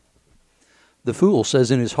The fool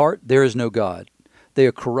says in his heart, there is no God. They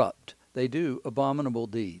are corrupt. They do abominable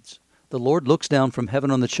deeds. The Lord looks down from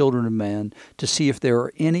heaven on the children of man to see if there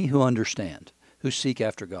are any who understand, who seek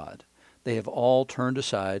after God. They have all turned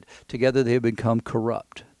aside. Together they have become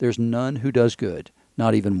corrupt. There's none who does good,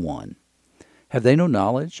 not even one. Have they no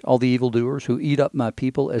knowledge, all the evildoers who eat up my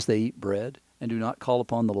people as they eat bread, and do not call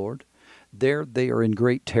upon the Lord? There they are in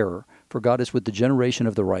great terror, for God is with the generation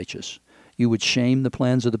of the righteous. You would shame the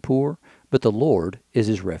plans of the poor, but the Lord is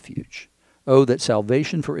his refuge. Oh, that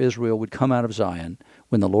salvation for Israel would come out of Zion.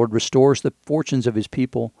 When the Lord restores the fortunes of his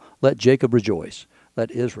people, let Jacob rejoice,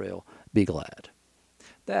 let Israel be glad.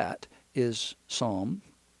 That is Psalm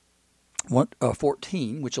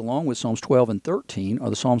 14, which along with Psalms 12 and 13 are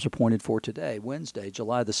the Psalms appointed for today, Wednesday,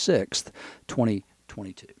 July the 6th,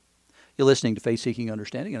 2022. You're listening to Faith Seeking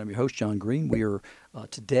Understanding, and I'm your host, John Green. We are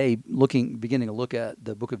today beginning to look at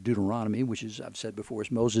the book of Deuteronomy, which is, I've said before,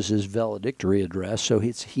 is Moses' valedictory address. So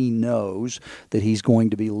he knows that he's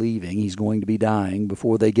going to be leaving, he's going to be dying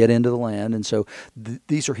before they get into the land. And so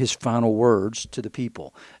these are his final words to the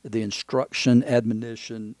people, the instruction,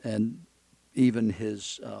 admonition, and even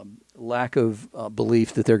his lack of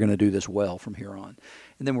belief that they're going to do this well from here on.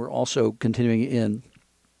 And then we're also continuing in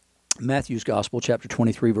Matthew's Gospel, chapter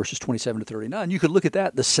 23, verses 27 to 39. You could look at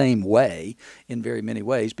that the same way in very many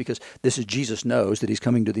ways, because this is Jesus knows that he's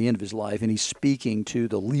coming to the end of his life, and he's speaking to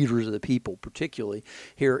the leaders of the people, particularly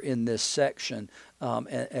here in this section,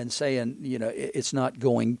 and saying, you know, it's not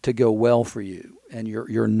going to go well for you, and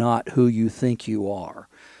you're not who you think you are.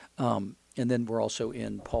 And then we're also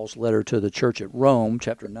in Paul's letter to the church at Rome,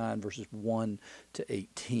 chapter 9, verses 1 to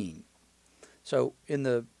 18. So in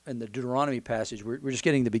the Deuteronomy passage, we're just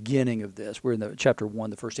getting the beginning of this. We're in the chapter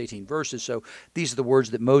 1, the first 18 verses. So these are the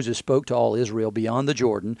words that Moses spoke to all Israel beyond the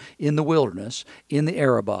Jordan, in the wilderness, in the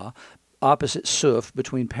Arabah, opposite Suf,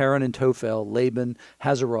 between Paran and Tophel, Laban,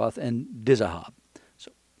 Hazeroth, and Dizahab.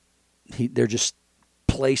 So they're just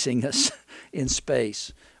placing us in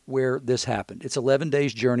space where this happened. It's 11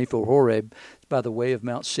 days' journey for Horeb by the way of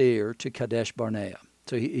Mount Seir to Kadesh Barnea.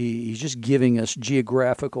 So he's just giving us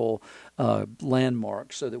geographical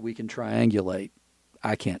landmarks so that we can triangulate.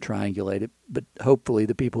 I can't triangulate it, but hopefully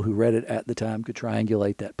the people who read it at the time could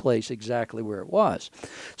triangulate that place exactly where it was.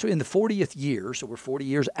 So in the 40th year, so we're 40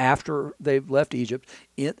 years after they've left Egypt,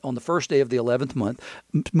 on the first day of the 11th month,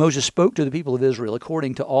 Moses spoke to the people of Israel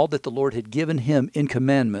according to all that the Lord had given him in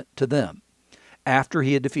commandment to them. After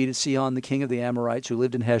he had defeated Sihon, the king of the Amorites, who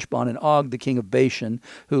lived in Heshbon, and Og, the king of Bashan,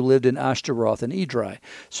 who lived in Ashtaroth and Edrei.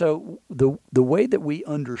 So the way that we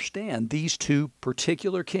understand these two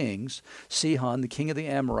particular kings, Sihon, the king of the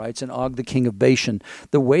Amorites, and Og, the king of Bashan,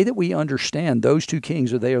 the way that we understand those two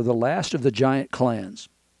kings are they are the last of the giant clans.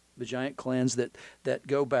 The giant clans that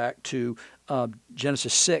go back to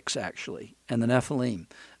Genesis 6, actually, and the Nephilim.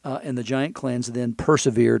 And the giant clans then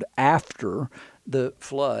persevered after the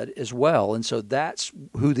flood as well. And so that's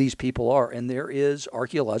who these people are. And there is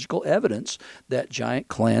archaeological evidence that giant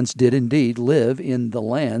clans did indeed live in the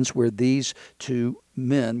lands where these two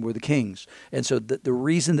men were the kings. And so the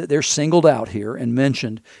reason that they're singled out here and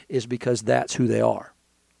mentioned is because that's who they are.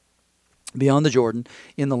 Beyond the Jordan,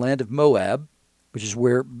 in the land of Moab, which is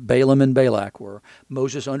where Balaam and Balak were,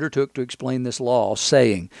 Moses undertook to explain this law,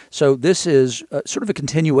 saying, so this is sort of a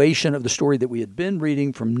continuation of the story that we had been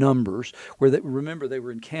reading from Numbers, where remember they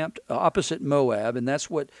were encamped opposite Moab, and that's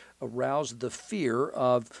what aroused the fear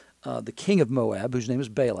of the king of Moab, whose name is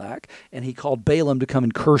Balak, and he called Balaam to come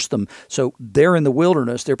and curse them. So they're in the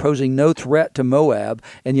wilderness, they're posing no threat to Moab,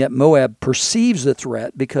 and yet Moab perceives the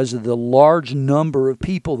threat because of the large number of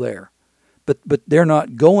people there. But they're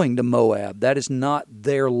not going to Moab. That is not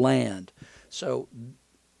their land. So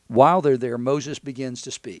while they're there, Moses begins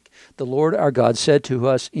to speak. The Lord our God said to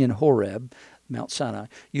us in Horeb, Mount Sinai,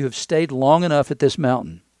 you have stayed long enough at this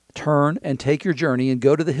mountain. Turn and take your journey and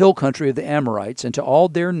go to the hill country of the Amorites and to all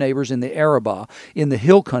their neighbors in the Arabah, in the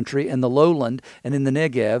hill country and the lowland and in the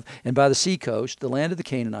Negev and by the seacoast, the land of the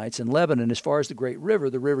Canaanites and Lebanon as far as the great river,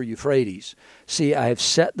 the river Euphrates. See, I have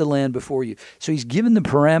set the land before you. So he's given the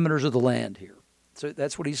parameters of the land here. So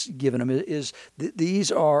that's what he's given them this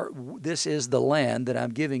is the land that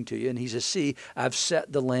I'm giving to you. And he says, see, I've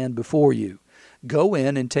set the land before you. Go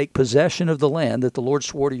in and take possession of the land that the Lord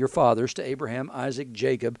swore to your fathers, to Abraham, Isaac,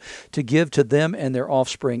 Jacob, to give to them and their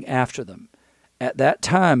offspring after them. At that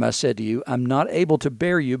time, I said to you, I'm not able to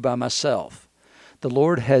bear you by myself. The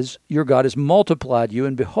Lord your God has multiplied you,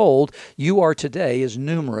 and behold, you are today as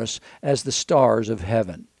numerous as the stars of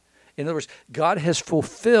heaven. In other words, God has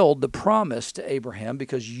fulfilled the promise to Abraham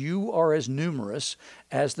because you are as numerous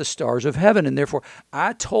as the stars of heaven. And therefore,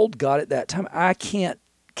 I told God at that time, I can't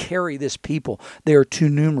carry this people. They are too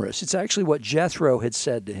numerous. It's actually what Jethro had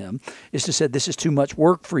said to him, is to say, this is too much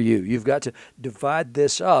work for you. You've got to divide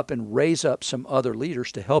this up and raise up some other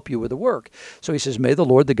leaders to help you with the work. So he says, may the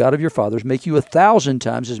Lord, the God of your fathers, make you 1,000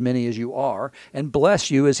 times as many as you are, and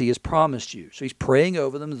bless you as he has promised you. So he's praying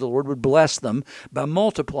over them that the Lord would bless them by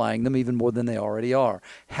multiplying them even more than they already are.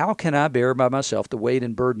 How can I bear by myself the weight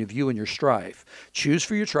and burden of you and your strife? Choose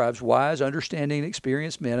for your tribes wise, understanding, and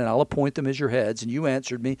experienced men, and I'll appoint them as your heads. And you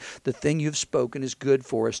answered me, the thing you've spoken is good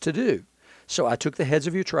for us to do. So I took the heads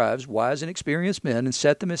of your tribes, wise and experienced men, and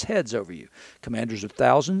set them as heads over you, commanders of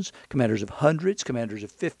thousands, commanders of hundreds, commanders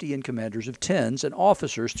of 50, and commanders of tens, and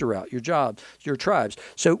officers throughout your tribes.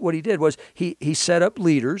 So what he did was he set up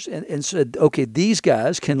leaders and said, okay, these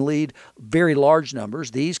guys can lead very large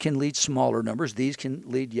numbers, these can lead smaller numbers, these can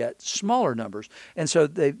lead yet smaller numbers. And so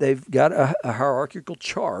they've got a hierarchical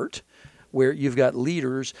chart where you've got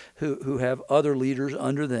leaders who have other leaders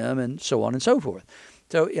under them, and so on and so forth.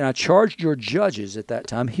 So, I charged your judges at that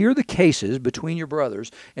time, hear the cases between your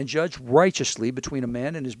brothers, and judge righteously between a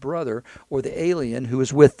man and his brother, or the alien who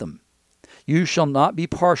is with them. You shall not be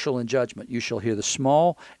partial in judgment. You shall hear the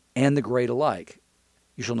small and the great alike.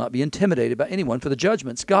 You shall not be intimidated by anyone, for the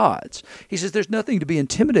judgment's God's. He says there's nothing to be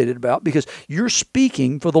intimidated about, because you're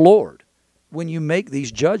speaking for the Lord when you make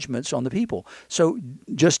these judgments on the people. So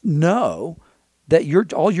just know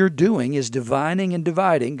that all you're doing is divining and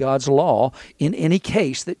dividing God's law in any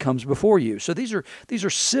case that comes before you. So these are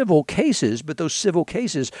civil cases, but those civil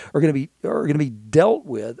cases are going to be dealt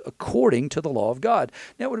with according to the law of God.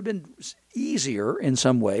 Now, it would have been easier in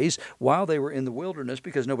some ways while they were in the wilderness,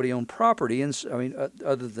 because nobody owned property, and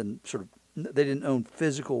other than sort of, they didn't own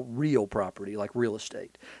physical, real property like real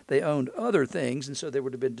estate. They owned other things, and so there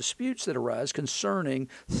would have been disputes that arise concerning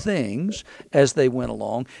things as they went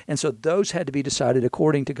along, and so those had to be decided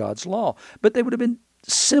according to God's law. But they would have been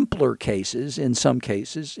simpler cases in some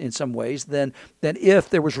ways, than if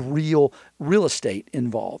there was real estate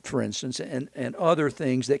involved, for instance, and other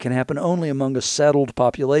things that can happen only among a settled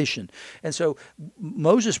population. And so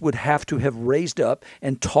Moses would have to have raised up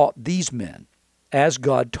and taught these men as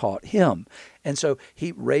God taught him. And so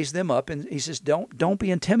he raised them up, and he says, don't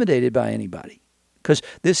be intimidated by anybody, because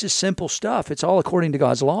this is simple stuff. It's all according to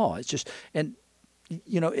God's law. It's just, and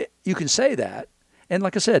you can say that. And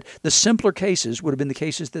like I said, the simpler cases would have been the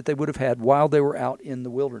cases that they would have had while they were out in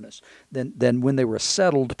the wilderness than when they were a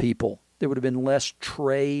settled people. There would have been less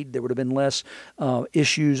trade. There would have been less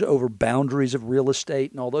issues over boundaries of real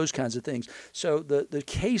estate and all those kinds of things. So the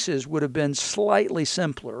cases would have been slightly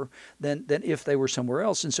simpler than if they were somewhere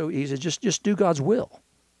else. And so he said, just do God's will.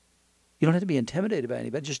 You don't have to be intimidated by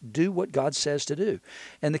anybody. Just do what God says to do.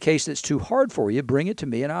 And the case that's too hard for you, bring it to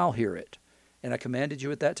me and I'll hear it. And I commanded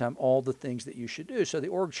you at that time all the things that you should do. So the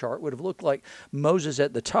org chart would have looked like Moses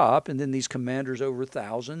at the top, and then these commanders over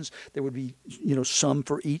thousands. There would be, some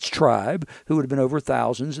for each tribe who would have been over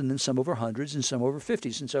thousands, and then some over hundreds, and some over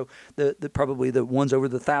 50s. And so probably the ones over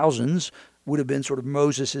the thousands would have been sort of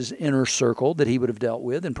Moses' inner circle that he would have dealt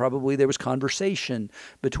with, and probably there was conversation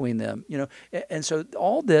between them, And so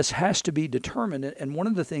all this has to be determined, and one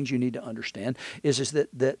of the things you need to understand is that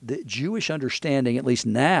the Jewish understanding, at least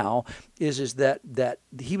now, is that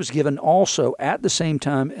he was given also at the same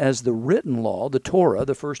time as the written law, the Torah,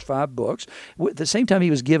 the first 5 books. At the same time he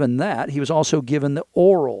was given that, he was also given the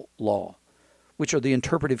oral law, which are the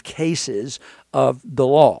interpretive cases of the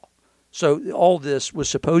law. So all this was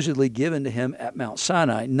supposedly given to him at Mount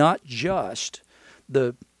Sinai, not just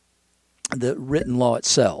the written law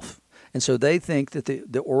itself. And so they think that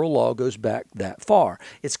the oral law goes back that far.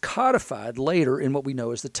 It's codified later in what we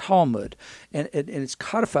know as the Talmud. And it's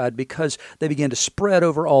codified because they began to spread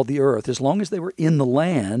over all the earth. As long as they were in the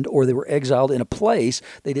land or they were exiled in a place,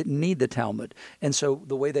 they didn't need the Talmud. And so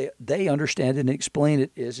the way they understand it and explain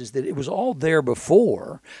it is that it was all there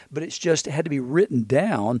before, but it had to be written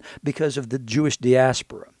down because of the Jewish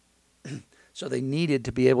diaspora. So they needed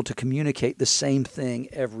to be able to communicate the same thing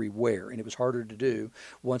everywhere, and it was harder to do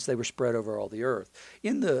once they were spread over all the earth.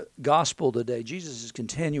 In the gospel today, Jesus is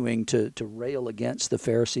continuing to rail against the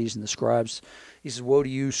Pharisees and the scribes. He says, "Woe to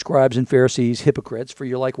you, scribes and Pharisees, hypocrites, for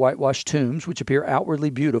you're like whitewashed tombs, which appear outwardly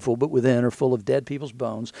beautiful, but within are full of dead people's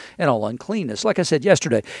bones and all uncleanness." Like I said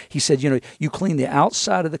yesterday, he said, you clean the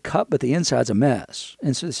outside of the cup, but the inside's a mess.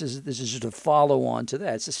 And so this is just a follow on to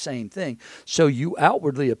that. It's the same thing. So you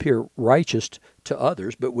outwardly appear righteous to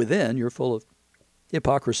others, but within you're full of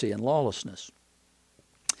hypocrisy and lawlessness.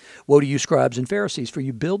 Woe to you, scribes and Pharisees, for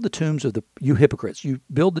you build the tombs of you hypocrites. You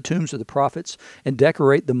build the tombs of the prophets and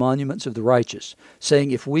decorate the monuments of the righteous, saying,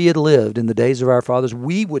 if we had lived in the days of our fathers,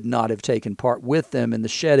 we would not have taken part with them in the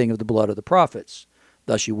shedding of the blood of the prophets.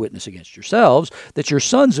 Thus you witness against yourselves that you're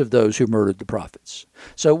sons of those who murdered the prophets.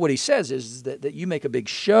 So what he says is that you make a big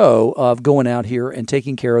show of going out here and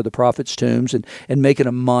taking care of the prophets' tombs and making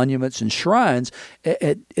them monuments and shrines,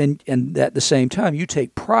 and at the same time you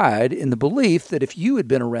take pride in the belief that if you had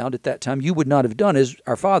been around at that time, you would not have done as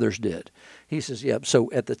our fathers did. He says, yeah, so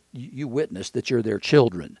you witness that you're their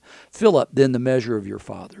children. Fill up then the measure of your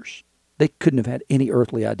fathers. They couldn't have had any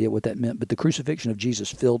earthly idea what that meant, but the crucifixion of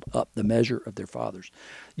Jesus filled up the measure of their fathers.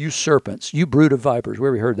 You serpents, you brood of vipers,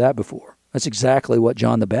 where we heard that before. That's exactly what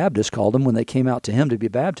John the Baptist called them when they came out to him to be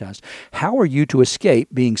baptized. How are you to escape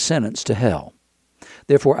being sentenced to hell?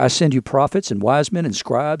 Therefore I send you prophets and wise men and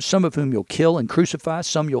scribes, some of whom you'll kill and crucify,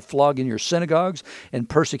 some you'll flog in your synagogues and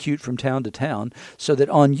persecute from town to town, so that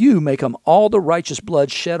on you may come all the righteous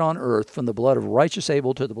blood shed on earth, from the blood of righteous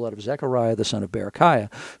Abel to the blood of Zechariah the son of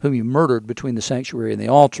Berechiah, whom you murdered between the sanctuary and the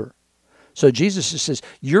altar. So Jesus says,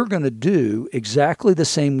 you're going to do exactly the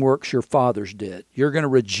same works your fathers did. You're going to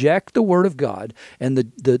reject the word of God and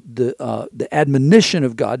the admonition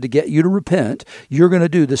of God to get you to repent. You're going to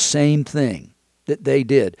do the same thing that they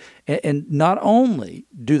did. And not only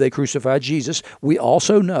do they crucify Jesus, we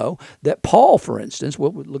also know that Paul, for instance,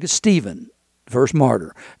 look at Stephen, first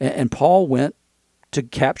martyr, and Paul went to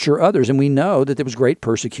capture others, and we know that there was great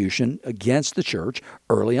persecution against the church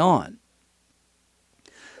early on.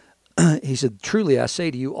 He said, truly I say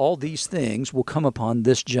to you, all these things will come upon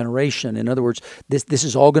this generation. In other words, this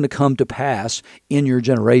is all going to come to pass in your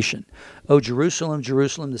generation. O Jerusalem,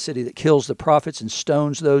 Jerusalem, the city that kills the prophets and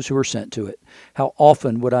stones those who are sent to it. How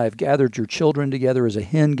often would I have gathered your children together as a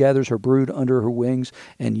hen gathers her brood under her wings,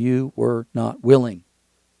 and you were not willing.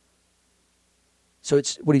 So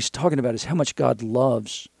it's what he's talking about is how much God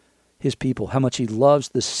loves his people, how much he loves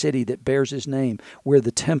the city that bears his name, where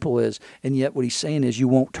the temple is. And yet what he's saying is, you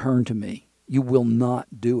won't turn to me. You will not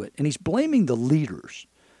do it. And he's blaming the leaders,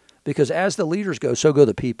 because as the leaders go, so go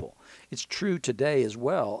the people. It's true today as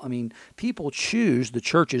well. I mean, people choose the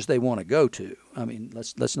churches they want to go to. I mean,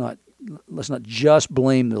 let's not just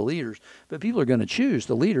blame the leaders, but people are going to choose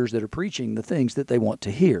the leaders that are preaching the things that they want to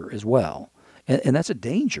hear as well. And that's a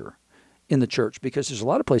danger in the church, because there's a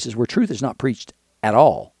lot of places where truth is not preached at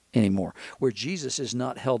all anymore, where Jesus is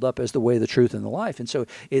not held up as the way, the truth, and the life. And so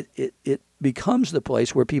it becomes the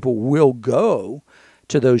place where people will go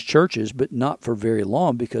to those churches, but not for very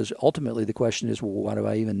long, because ultimately the question is, well, why do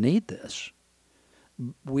I even need this?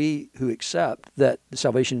 We who accept that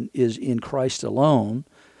salvation is in Christ alone,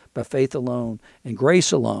 by faith alone, and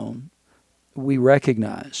grace alone, we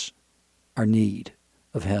recognize our need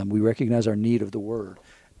of him. We recognize our need of the Word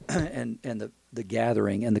and the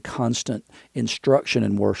gathering and the constant instruction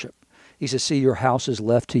and worship. He says, see, your house is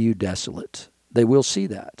left to you desolate. They will see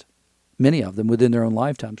that, many of them within their own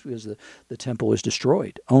lifetimes, because the temple was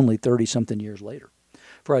destroyed only 30-something years later.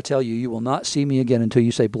 For I tell you, you will not see me again until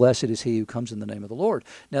you say, blessed is he who comes in the name of the Lord.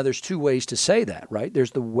 Now, there's two ways to say that, right?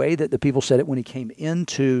 There's the way that the people said it when he came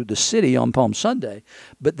into the city on Palm Sunday,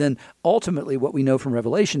 but then ultimately what we know from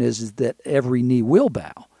Revelation is that every knee will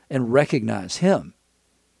bow and recognize him.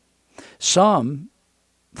 Some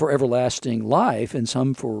for everlasting life, and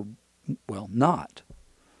some for, well, not.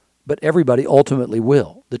 But everybody ultimately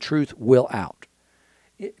will. The truth will out.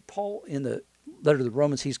 Paul, in the letter to the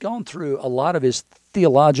Romans, he's gone through a lot of his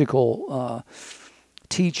theological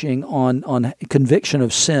teaching on conviction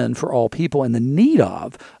of sin for all people and the need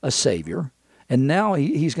of a Savior. And now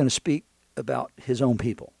he's going to speak about his own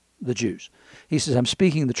people, the Jews. He says, I'm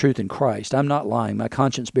speaking the truth in Christ. I'm not lying. My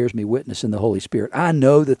conscience bears me witness in the Holy Spirit. I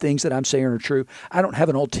know the things that I'm saying are true. I don't have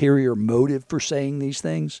an ulterior motive for saying these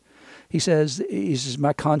things. He says,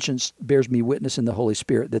 my conscience bears me witness in the Holy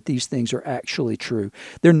Spirit that these things are actually true.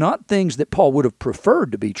 They're not things that Paul would have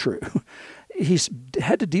preferred to be true. He's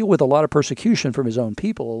had to deal with a lot of persecution from his own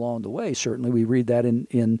people along the way. Certainly, we read that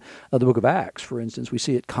in the book of Acts, for instance. We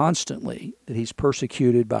see it constantly, that he's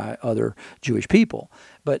persecuted by other Jewish people.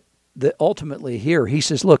 But ultimately here, he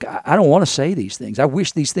says, look, I don't want to say these things. I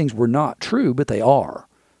wish these things were not true, but they are.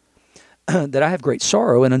 That I have great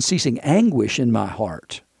sorrow and unceasing anguish in my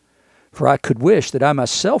heart. For I could wish that I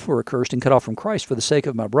myself were accursed and cut off from Christ for the sake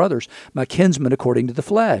of my brothers, my kinsmen according to the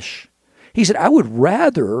flesh. He said, I would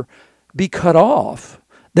rather be cut off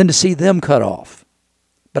than to see them cut off.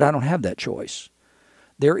 But I don't have that choice.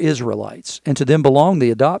 They're Israelites, and to them belong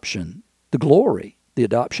the adoption, the glory. The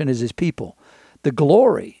adoption is his people. The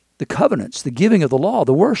glory, the covenants, the giving of the law,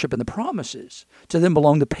 the worship, and the promises. To them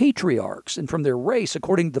belong the patriarchs, and from their race,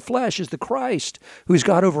 according to the flesh, is the Christ, who is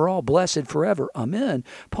God over all, blessed forever. Amen.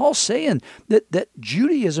 Paul's saying that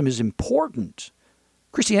Judaism is important.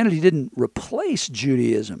 Christianity didn't replace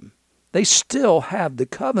Judaism. They still have the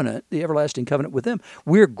covenant, the everlasting covenant with them.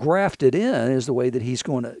 We're grafted in, is the way that he's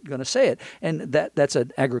going to say it. And that's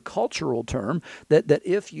an agricultural term, that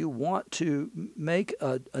if you want to make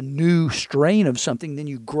a new strain of something, then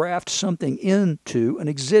you graft something into an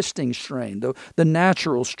existing strain, the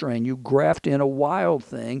natural strain. You graft in a wild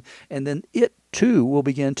thing, and then it too will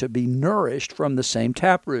begin to be nourished from the same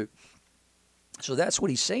taproot. So that's what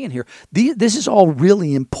he's saying here. This is all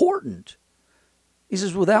really important. He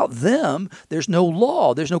says, without them, there's no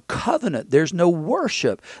law, there's no covenant, there's no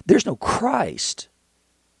worship, there's no Christ.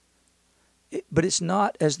 But it's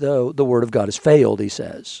not as though the Word of God has failed, he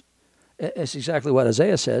says. It's exactly what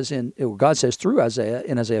Isaiah says, God says through Isaiah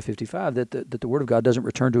in Isaiah 55, that the Word of God doesn't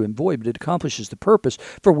return to him void, but it accomplishes the purpose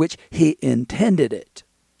for which he intended it.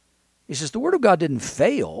 He says the Word of God didn't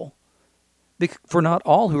fail, for not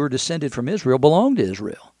all who are descended from Israel belong to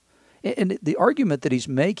Israel. And the argument that he's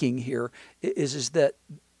making here is that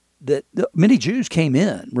many Jews came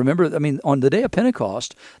in. Remember, on the day of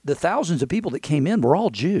Pentecost, the thousands of people that came in were all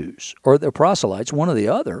Jews, or they're proselytes, one or the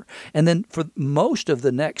other. And then for most of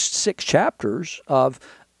the next 6 chapters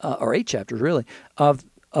or 8 chapters really, of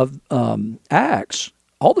Acts,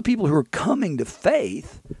 all the people who are coming to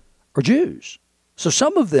faith are Jews. So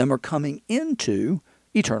some of them are coming into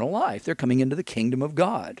eternal life. They're coming into the kingdom of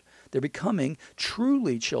God. They're becoming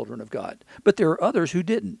truly children of God. But there are others who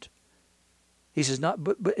didn't. He says not,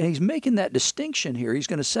 but and he's making that distinction here. He's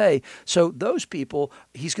going to say, so those people,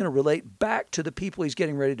 he's going to relate back to the people he's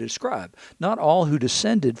getting ready to describe. Not all who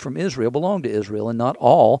descended from Israel belong to Israel, and not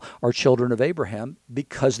all are children of Abraham,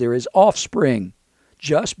 because there is offspring.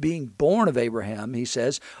 Just being born of Abraham, he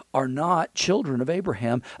says, are not children of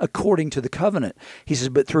Abraham according to the covenant. He says,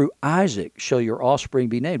 but through Isaac shall your offspring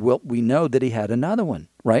be named. Well, we know that he had another one,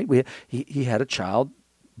 right? He had a child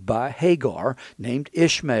by Hagar named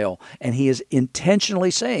Ishmael. And he is intentionally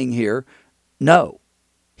saying here, no,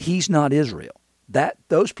 he's not Israel.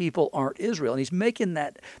 Those people aren't Israel. And he's making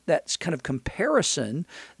that kind of comparison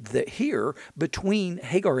here between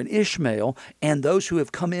Hagar and Ishmael and those who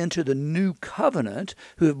have come into the new covenant,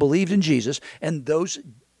 who have believed in Jesus, and those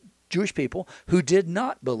Jewish people who did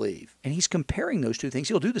not believe. And he's comparing those two things.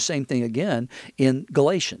 He'll do the same thing again in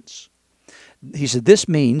Galatians. He said, this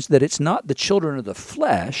means that it's not the children of the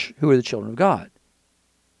flesh who are the children of God.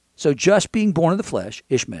 So just being born of the flesh,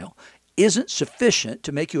 Ishmael, isn't sufficient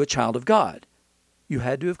to make you a child of God. You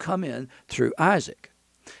had to have come in through Isaac.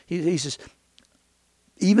 He says,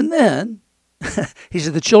 even then, he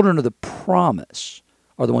said, the children of the promise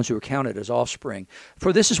are the ones who are counted as offspring.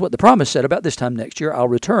 For this is what the promise said, about this time next year I'll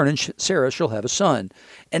return, and Sarah shall have a son.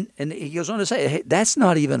 And he goes on to say, hey, that's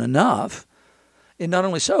not even enough. And not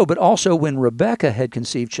only so, but also when Rebekah had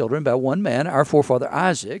conceived children by one man, our forefather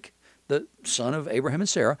Isaac, the son of Abraham and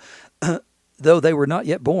Sarah, though they were not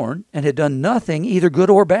yet born, and had done nothing, either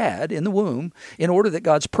good or bad, in the womb, in order that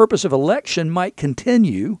God's purpose of election might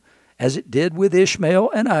continue, as it did with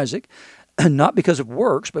Ishmael and Isaac, not because of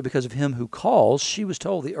works, but because of him who calls, she was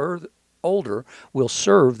told, the older will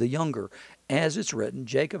serve the younger. As it's written,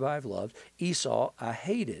 Jacob I've loved, Esau I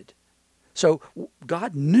hated. So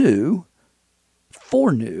God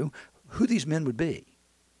foreknew who these men would be.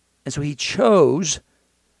 And so he chose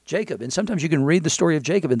Jacob. And sometimes you can read the story of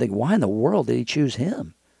Jacob and think, why in the world did he choose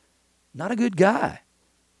him? Not a good guy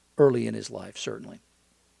early in his life, certainly.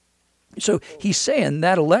 So he's saying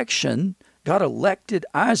that election, God elected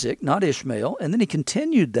Isaac, not Ishmael, and then he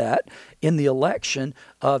continued that in the election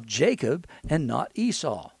of Jacob and not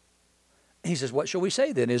Esau. And he says, what shall we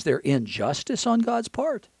say then? Is there injustice on God's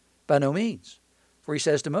part? By no means. For he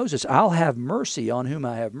says to Moses, I'll have mercy on whom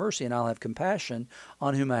I have mercy, and I'll have compassion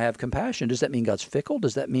on whom I have compassion. Does that mean God's fickle?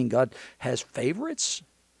 Does that mean God has favorites?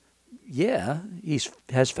 Yeah, he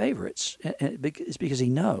has favorites. It's because he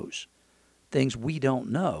knows things we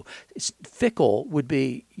don't know. Fickle would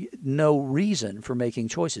be no reason for making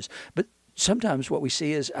choices. But sometimes what we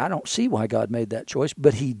see is, I don't see why God made that choice,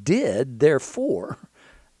 but he did, therefore,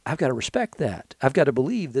 I've got to respect that. I've got to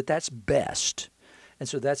believe that that's best. And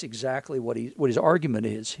so that's exactly what his argument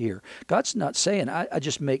is here. God's not saying, I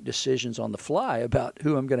just make decisions on the fly about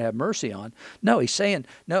who I'm going to have mercy on. No, he's saying,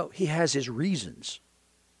 no, he has his reasons.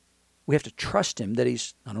 We have to trust him that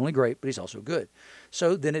he's not only great, but he's also good.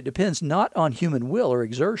 So then it depends not on human will or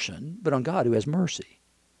exertion, but on God who has mercy.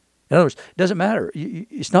 In other words, it doesn't matter.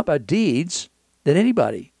 It's not by deeds that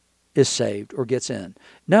anybody is saved or gets in.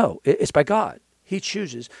 No, it's by God. He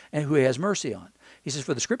chooses and who he has mercy on. He says,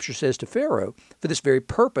 for the scripture says to Pharaoh, for this very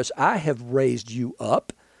purpose I have raised you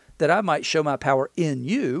up, that I might show my power in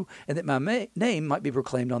you, and that my name might be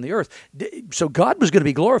proclaimed on the earth. So God was going to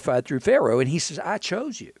be glorified through Pharaoh, and he says, I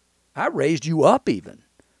chose you. I raised you up even.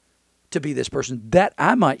 to be this person, that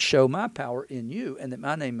I might show my power in you and that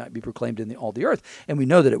my name might be proclaimed in all the earth. And we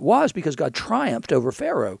know that it was because God triumphed over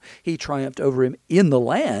Pharaoh. He triumphed over him in the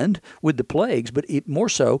land with the plagues, but more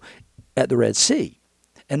so at the Red Sea.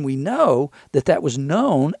 And we know that that was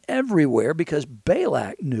known everywhere because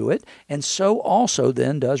Balak knew it, and so also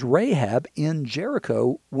then does Rahab in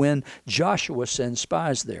Jericho when Joshua sends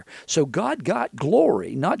spies there. So God got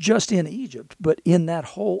glory, not just in Egypt, but in that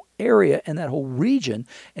whole area and that whole region,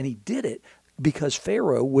 and he did it because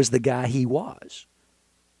Pharaoh was the guy he was.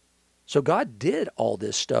 So God did all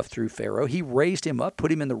this stuff through Pharaoh. He raised him up,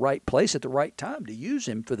 put him in the right place at the right time to use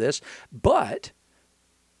him for this, but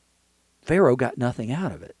Pharaoh got nothing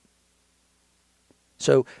out of it.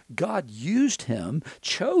 So God used him,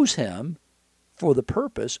 chose him for the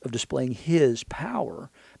purpose of displaying his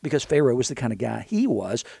power because Pharaoh was the kind of guy he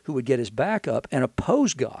was who would get his back up and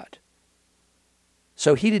oppose God.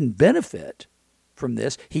 So he didn't benefit from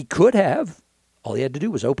this. He could have. All he had to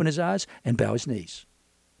do was open his eyes and bow his knees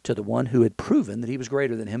to the one who had proven that he was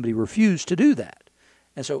greater than him, but he refused to do that.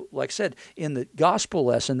 And so, like I said, in the gospel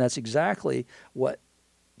lesson, that's exactly what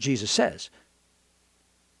Jesus says.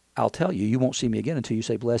 I'll tell you, you won't see me again until you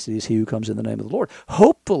say, blessed is he who comes in the name of the Lord.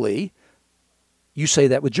 Hopefully, you say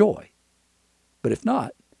that with joy. But if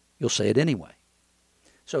not, you'll say it anyway.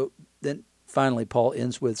 So then finally, Paul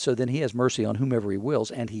ends with, so then he has mercy on whomever he wills,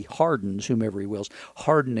 and he hardens whomever he wills.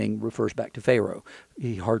 Hardening refers back to Pharaoh.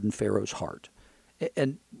 He hardened Pharaoh's heart.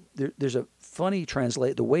 And there's a funny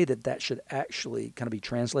translate. The way that should actually kind of be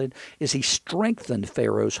translated is he strengthened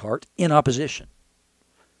Pharaoh's heart in opposition.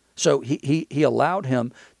 So he allowed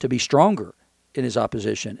him to be stronger in his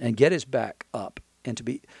opposition and get his back up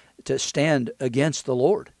and to stand against the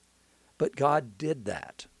Lord. But God did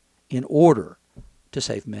that in order to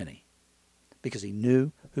save many because he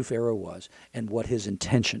knew who Pharaoh was and what his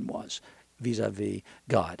intention was vis-a-vis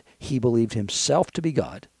God. He believed himself to be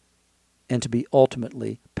God and to be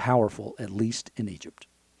ultimately powerful, at least in Egypt.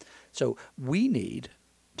 So we need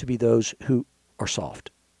to be those who are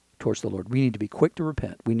soft towards the Lord. We need to be quick to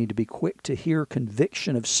repent. We need to be quick to hear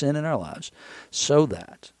conviction of sin in our lives so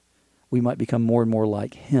that we might become more and more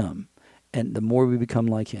like him. And the more we become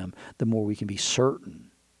like him, the more we can be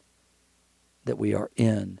certain that we are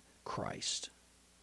in Christ.